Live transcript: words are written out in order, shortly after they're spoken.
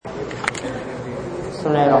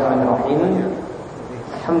Bismillahirrahmanirrahim.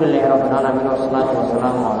 Alhamdulillahirabbil alamin wassalatu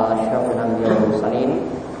wassalamu ala asyrofil anbiya'i wal mursalin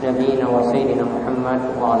nabiyina wa sayyidina Muhammad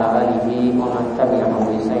wa ala alihi wa man tabi'ahum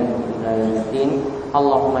bi ihsan ila yaumil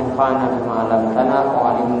Allahumma anfa'na bima 'allamtana wa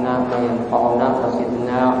 'allimna ma yanfa'una wa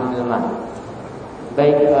zidna ilma.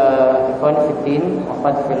 Baik, ikhwan fillah wa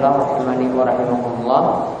fadillah rahimani wa rahimakumullah.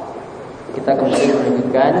 Kita kembali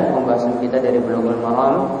melanjutkan pembahasan kita dari Bulughul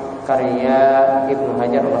Maram karya Ibnu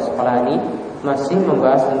Hajar Al-Asqalani, masih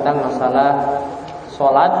membahas tentang masalah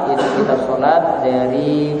sholat, yaitu kita sholat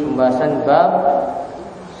dari pembahasan bab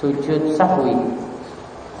sujud sahwi.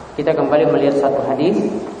 Kita kembali melihat satu hadis,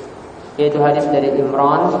 yaitu hadis dari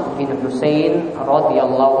Imran bin Husain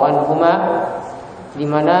radhiyallahu anhuma, di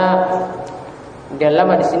mana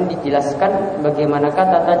dalam hadis ini dijelaskan bagaimanakah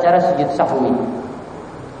tata cara sujud sahwi.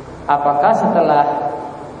 Apakah setelah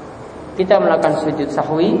kita melakukan sujud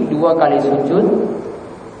sahwi 2 kali sujud,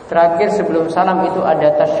 terakhir sebelum salam itu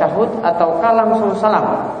ada tasyahud ataukah langsung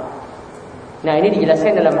salam? Nah, ini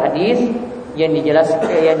dijelaskan dalam hadis yang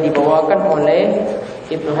dibawakan oleh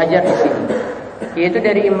Ibnu Hajar di sini, yaitu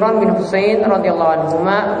dari Imran bin Husain radhiyallahu anhu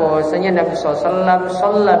bahwasanya Nabi SAW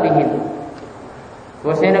shalla bihim,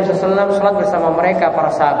 bahwasanya Nabi SAW salat bersama mereka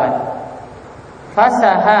para sahabat.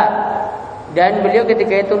 Fasaha, dan beliau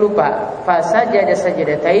ketika itu lupa. Fasajada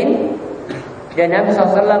sajadatain, dan Nabi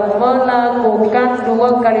SAW melakukan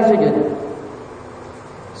 2 kali sujud.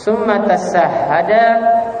 Summa tasahhada,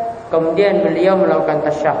 kemudian beliau melakukan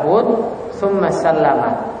tasyahud. Summa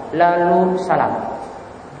sallama, lalu salam.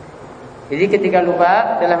 Jadi ketika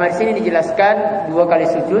lupa, dalam hadis ini dijelaskan 2 kali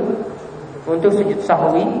sujud untuk sujud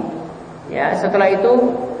sahwi. Ya, setelah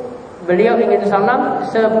itu beliau ingin salam,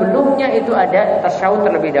 sebelumnya itu ada tasyahud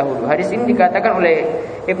terlebih dahulu. Hadis ini dikatakan oleh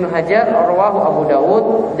Ibnu Hajar rawahu Abu Dawud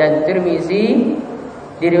dan Tirmizi,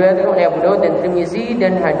 diriwayatkan oleh Abu Dawud dan Tirmizi,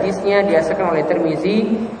 dan hadisnya dihasankan oleh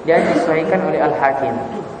Tirmizi dan disahihkan oleh Al-Hakim.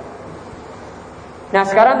 Nah,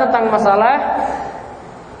 sekarang tentang masalah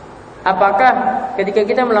apakah ketika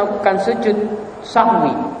kita melakukan sujud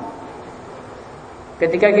sahwi,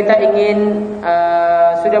 ketika kita ingin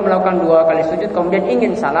sudah melakukan 2 kali sujud kemudian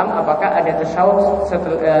ingin salam, apakah ada tasyahud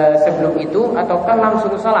sebelum itu ataukah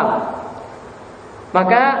langsung salam?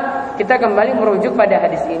 Maka kita kembali merujuk pada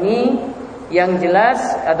hadis ini. Yang jelas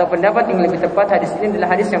atau pendapat yang lebih tepat, hadis ini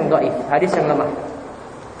adalah hadis yang dhaif, hadis yang lemah.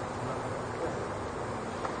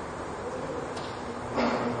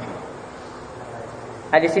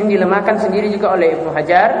 Hadis ini dilemahkan sendiri juga oleh Ibnu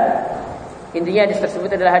Hajar. Intinya hadis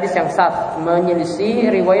tersebut adalah hadis yang sahih, menyelisih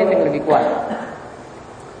riwayat yang lebih kuat.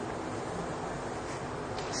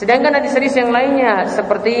 Sedangkan hadis-hadis yang lainnya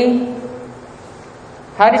seperti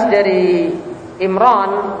hadis dari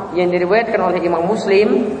Imran yang diriwayatkan oleh Imam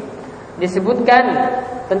Muslim, disebutkan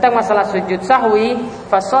tentang masalah sujud sahwi,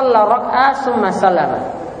 fa shalla rak'ah summa salama.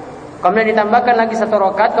 Kemudian ditambahkan lagi 1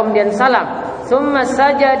 rakaat kemudian salam. Summa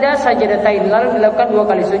sajada sajadatain, lalu dilakukan 2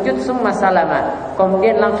 kali sujud, summa salama,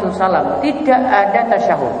 kemudian langsung salam. Tidak ada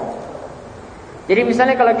tasyahud. Jadi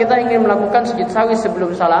misalnya kalau kita ingin melakukan sujud sahwi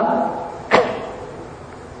sebelum salam,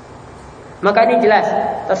 maka ini jelas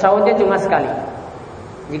tasyahudnya cuma sekali.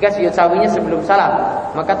 Jika sujud sahwinya sebelum salam,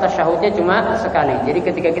 maka tasyahudnya cuma sekali. Jadi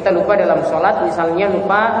ketika kita lupa dalam sholat, misalnya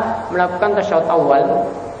lupa melakukan tasyahud awal,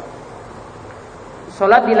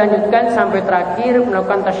 sholat dilanjutkan sampai terakhir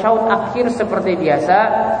melakukan tasyahud akhir seperti biasa,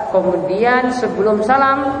 kemudian sebelum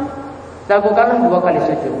salam lakukanlah 2 kali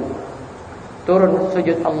sujud. Turun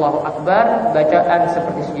sujud Allahu Akbar, bacaan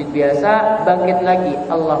seperti sujud biasa, bangkit lagi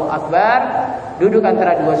Allahu Akbar, duduk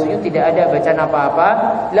antara 2 sujud, tidak ada bacaan apa-apa,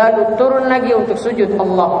 lalu turun lagi untuk sujud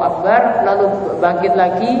Allahu Akbar, lalu bangkit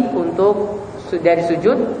lagi untuk dari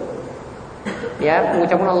sujud, ya,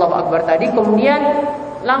 mengucapkan Allahu Akbar tadi, kemudian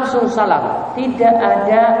langsung salam, tidak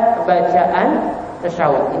ada bacaan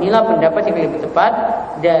tasyahud. Inilah pendapat yang lebih tepat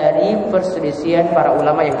dari perselisihan para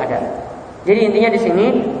ulama yang ada. Jadi intinya di sini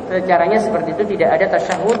caranya seperti itu, tidak ada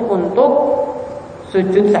tasyahud untuk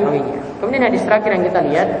sujud sahwinya. Kemudian hadis terakhir yang kita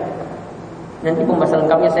lihat, nanti pembahasan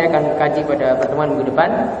lengkapnya saya akan kaji pada pertemuan minggu depan.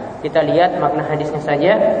 Kita lihat makna hadisnya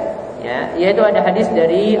saja, ya, yaitu ada hadis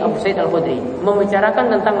dari Abu Sa'id Al-Khudri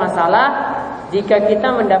membicarakan tentang masalah jika kita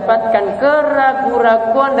mendapatkan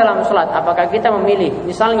keraguan-raguan dalam sholat, apakah kita memilih,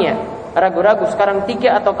 misalnya ragu-ragu sekarang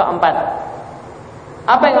 3 atau 4,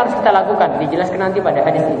 apa yang harus kita lakukan? Dijelaskan nanti pada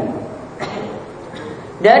hadis ini.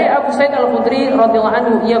 Dari Abu Sa'id Al-Khudri radhiyallahu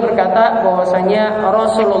anhu, ia berkata bahwasanya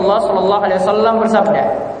Rasulullah sallallahu alaihi wasallam bersabda,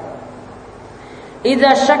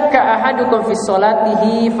 "Idza syakka ahadukum fi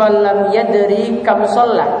sholatihi falam yadri kam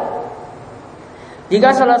shalla."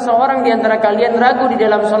 Jika salah seorang di antara kalian ragu di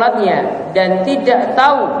dalam sholatnya dan tidak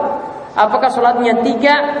tahu apakah sholatnya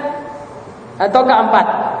 3 ataukah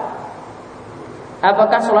 4?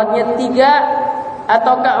 Apakah sholatnya 3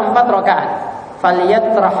 ataukah 4 rakaat?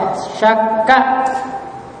 Falyatrah syakka,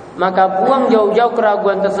 maka buang jauh-jauh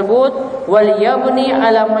keraguan tersebut. Waliyabni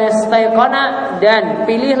ala ma yastaiqana, dan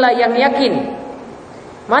pilihlah yang yakin.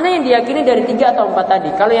 Mana yang diyakini dari 3 atau 4 tadi?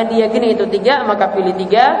 Kalau yang diyakini itu 3, maka pilih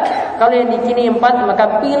 3. Kalau yang diyakini 4,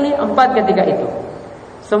 maka pilih 4 ketika itu.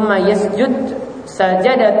 Summa yasjud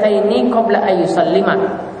sajadataini qabla ayyusallima.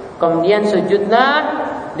 Kemudian sujudlah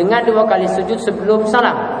dengan 2 kali sujud sebelum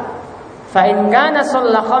salam. Fa in kana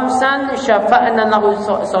shalla khamsan syafa'na lahu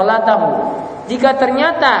salatahu. Jika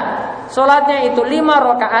ternyata salatnya itu 5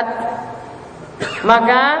 rakaat,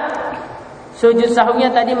 maka sujud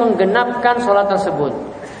sahwinya tadi menggenapkan salat tersebut.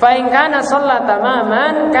 Fa in kana shalla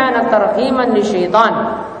tamaman kana tarhiman li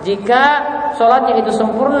syaitan. Jika salatnya itu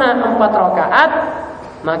sempurna 4 rakaat,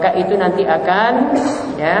 maka itu nanti akan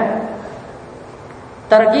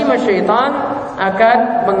targhim syaitan, akan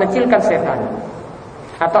mengecilkan setan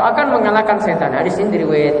atau akan mengalahkan setan. Hadis ini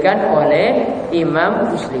diriwayatkan oleh Imam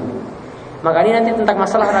Muslim. Maka ini nanti tentang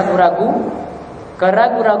masalah ragu-ragu,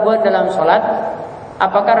 keraguan-raguan dalam sholat.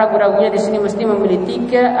 Apakah ragu-ragunya di sini mesti memilih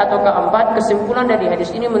 3 atau 4? Kesimpulan dari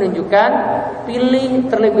hadis ini menunjukkan pilih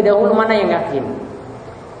terlebih dahulu mana yang yakin.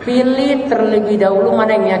 Pilih terlebih dahulu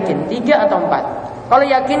mana yang yakin, 3 atau 4. Kalau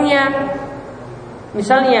yakinnya,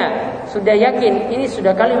 misalnya sudah yakin, ini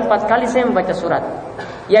sudah 4 kali saya membaca surat,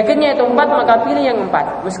 yakinnya itu 4, maka pilih yang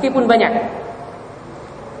 4 meskipun banyak.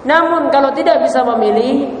 Namun kalau tidak bisa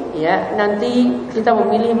memilih, nanti kita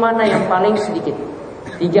memilih mana yang paling sedikit,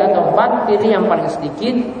 3 atau 4, pilih yang paling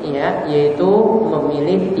sedikit, yaitu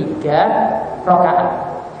memilih 3 rakaat.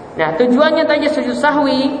 Nah, tujuannya tadi sujud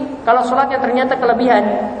sahwi, kalau sholatnya ternyata kelebihan,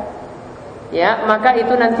 maka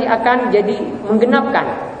itu nanti akan jadi menggenapkan.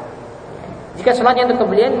 Jika sholatnya itu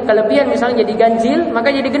kelebihan, misalnya jadi ganjil,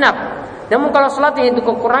 maka jadi genap. Namun kalau sholatnya itu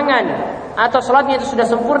kekurangan atau sholatnya itu sudah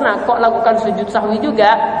sempurna, kok lakukan sujud sahwi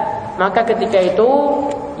juga, maka ketika itu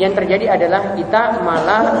yang terjadi adalah kita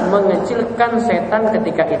malah mengecilkan setan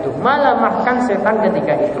ketika itu, malah makan setan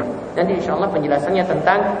ketika itu. Nanti insya Allah penjelasannya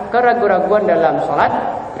tentang keraguan-raguan dalam sholat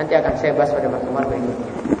nanti akan saya bahas pada pertemuan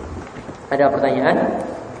berikutnya. Ada pertanyaan?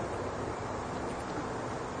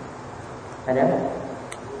 Ada?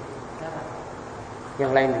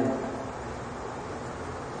 Yang lain dulu.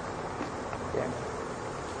 Ya.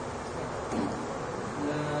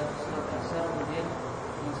 Sholat asar kemudian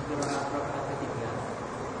masuk rakaat ketiga,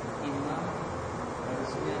 imam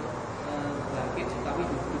harusnya bangkit, tapi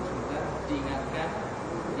duduk juga diingatkan,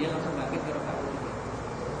 dia langsung bangkit ke rakaat ketiga.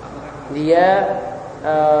 Apakah dia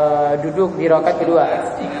duduk di rakaat kedua?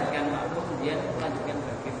 Diingatkan makmum, kemudian melanjutkan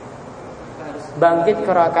bangkit. Bangkit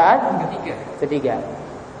ke rakaat ketiga.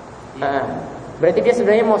 Ya. Berarti dia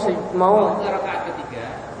sebenarnya mau ke rakaat ketiga,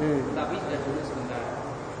 tapi sudah dulu sebentar,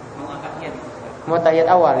 mau angkat niat. Mau tahiyat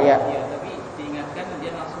awal ya. Iya, tapi diingatkan dia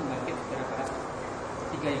langsung bangkit ke rakaat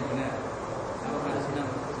ketiga yang benar. Kalau harus sedang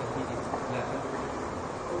terjadi di belakang.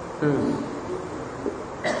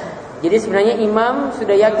 Jadi sebenarnya imam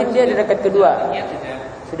sudah yakin dia di rakaat kedua.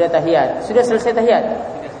 Sudah tahiyat. Sudah selesai tahiyat.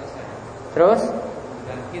 Sudah selesai. Terus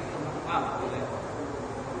bangkit, boleh.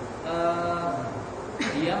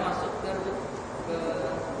 Dia masuk ke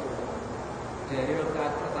dari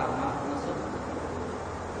rakaat pertama masuk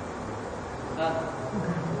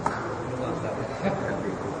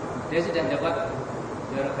dia sudah dapat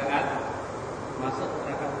 2 rakaat, masuk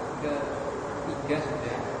rakaat ke-3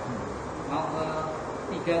 sudah, mau ke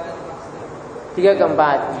 3 ke 4 3 ke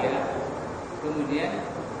 4. ya. Kemudian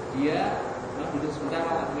dia duduk sebentar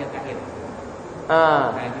mau tahiyat akhir.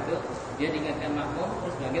 Nah gitu, dia diingatkan makmum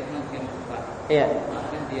terus bangkit melanjutkan sholat. Iya.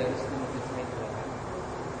 Maka dia harus sujud sahwi.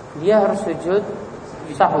 Dia harus sujud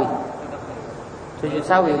sahwi. Sujud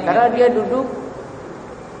sahwi karena dia duduk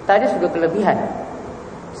tadi sudah kelebihan.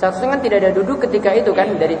 Seharusnya kan tidak ada duduk ketika itu kan,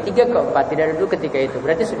 dari 3 ke 4 tidak ada duduk ketika itu.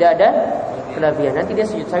 Berarti sudah ada kelebihan. Nanti dia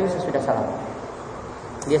sujud sahwi sesudah salam.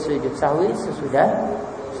 Dia sujud sahwi sesudah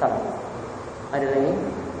salam. Ada lagi?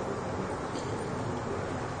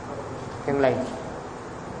 Yang lain?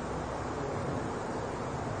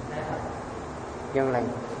 Yang lain?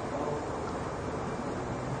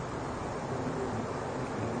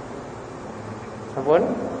 Ampun?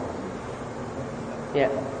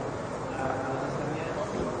 Ya.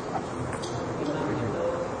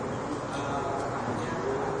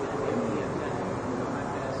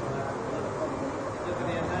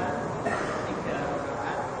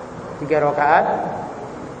 Tiga rakaat.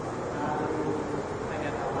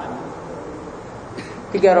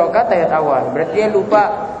 3 rakaat tahiyat awal. Berarti dia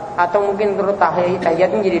lupa atau mungkin terus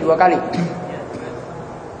tahiyatnya jadi 2 kali.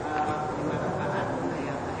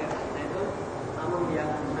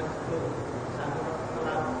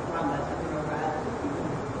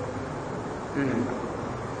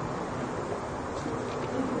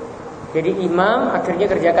 Jadi imam akhirnya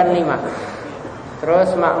kerjakan 5. Terus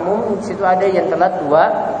makmum di situ ada yang telat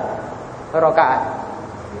 2 rakaat.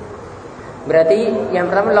 Berarti yang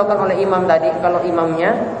pertama dilakukan oleh imam tadi, kalau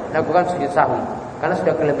imamnya lakukan sujud sahwi karena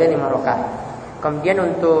sudah kelebihan 5 rakaat. Kemudian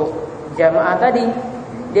untuk jamaah tadi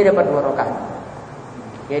dia dapat 2 rakaat.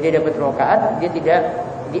 Ya, dia dapat 2 rakaat, dia tidak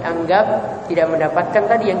dianggap tidak mendapatkan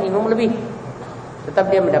tadi yang imam lebih. Tetap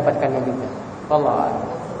dia mendapatkannya juga. Allah.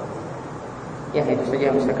 Ya, itu saja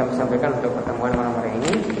yang bisa kami sampaikan untuk pertemuan malam hari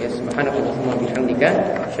ini. Ya, subhanakallahumma wa bihamdika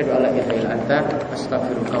asyhadu an la ilaha illa anta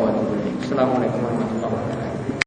astaghfiruka wa atubu ilaik. Assalamualaikum warahmatullahi wabarakatuh.